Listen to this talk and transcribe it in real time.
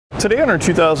Today on our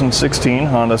 2016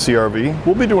 Honda CR-V,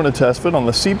 we'll be doing a test fit on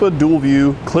the CIPA Dual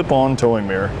View Clip-On Towing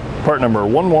Mirror, part number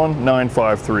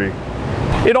 11953.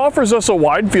 It offers us a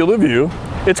wide field of view.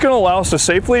 It's going to allow us to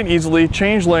safely and easily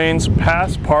change lanes,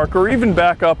 pass, park, or even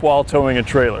back up while towing a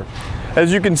trailer.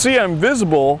 As you can see, I'm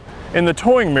visible in the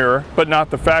towing mirror, but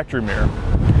not the factory mirror.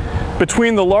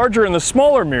 Between the larger and the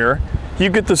smaller mirror, you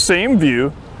get the same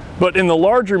view, but in the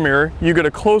larger mirror, you get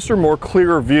a closer, more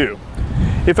clearer view.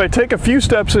 If I take a few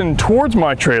steps in towards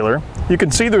my trailer, you can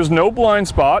see there's no blind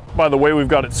spot by the way we've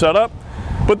got it set up,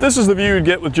 but this is the view you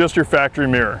get with just your factory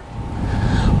mirror.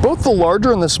 Both the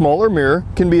larger and the smaller mirror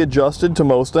can be adjusted to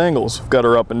most angles. We've got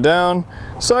her up and down,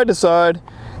 side to side,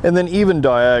 and then even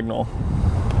diagonal.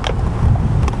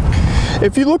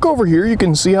 If you look over here, you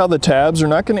can see how the tabs are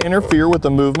not going to interfere with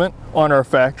the movement on our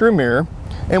factory mirror,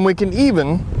 and we can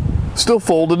even still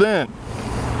fold it in.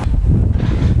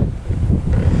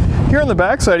 Here on the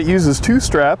back side, it uses two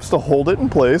straps to hold it in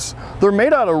place. They're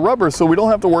made out of rubber, so we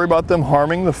don't have to worry about them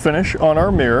harming the finish on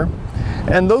our mirror.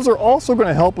 And those are also going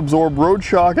to help absorb road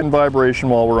shock and vibration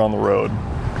while we're on the road.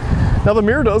 Now the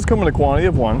mirror does come in a quantity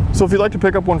of one, so if you'd like to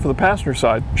pick up one for the passenger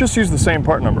side, just use the same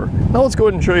part number. Now let's go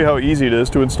ahead and show you how easy it is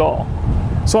to install.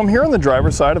 So I'm here on the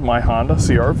driver's side of my Honda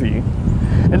CR-V.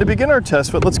 And to begin our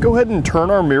test fit, let's go ahead and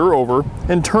turn our mirror over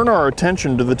and turn our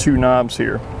attention to the two knobs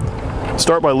here.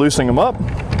 Start by loosening them up.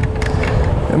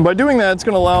 And by doing that, it's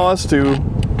going to allow us to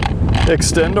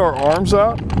extend our arms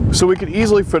out so we could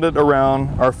easily fit it around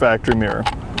our factory mirror.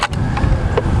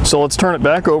 So let's turn it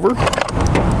back over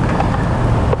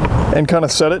and kind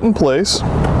of set it in place.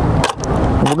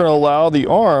 And we're going to allow the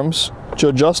arms to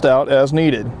adjust out as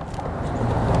needed.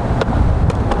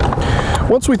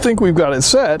 Once we think we've got it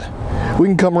set, we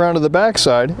can come around to the back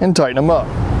side and tighten them up.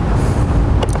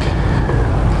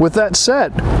 With that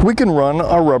set, we can run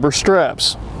our rubber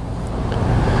straps.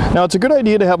 Now it's a good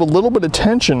idea to have a little bit of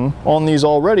tension on these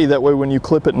already, that way when you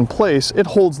clip it in place, it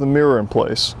holds the mirror in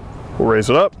place. We'll raise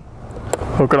it up,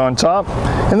 hook it on top,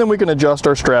 and then we can adjust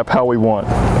our strap how we want.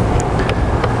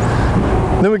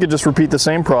 Then we can just repeat the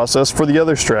same process for the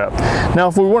other strap. Now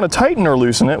if we want to tighten or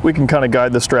loosen it, we can kind of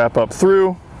guide the strap up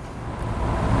through,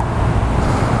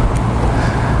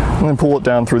 and then pull it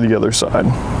down through the other side.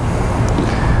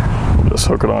 We'll just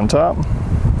hook it on top.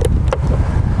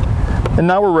 And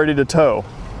now we're ready to tow.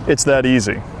 It's that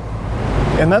easy.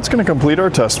 And that's going to complete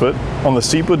our test fit on the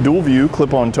CIPA Dual View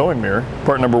Clip-On Towing Mirror,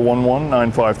 part number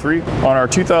 11953, on our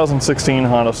 2016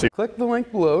 Honda CR-V. Click the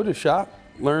link below to shop,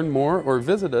 learn more, or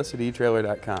visit us at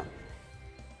etrailer.com.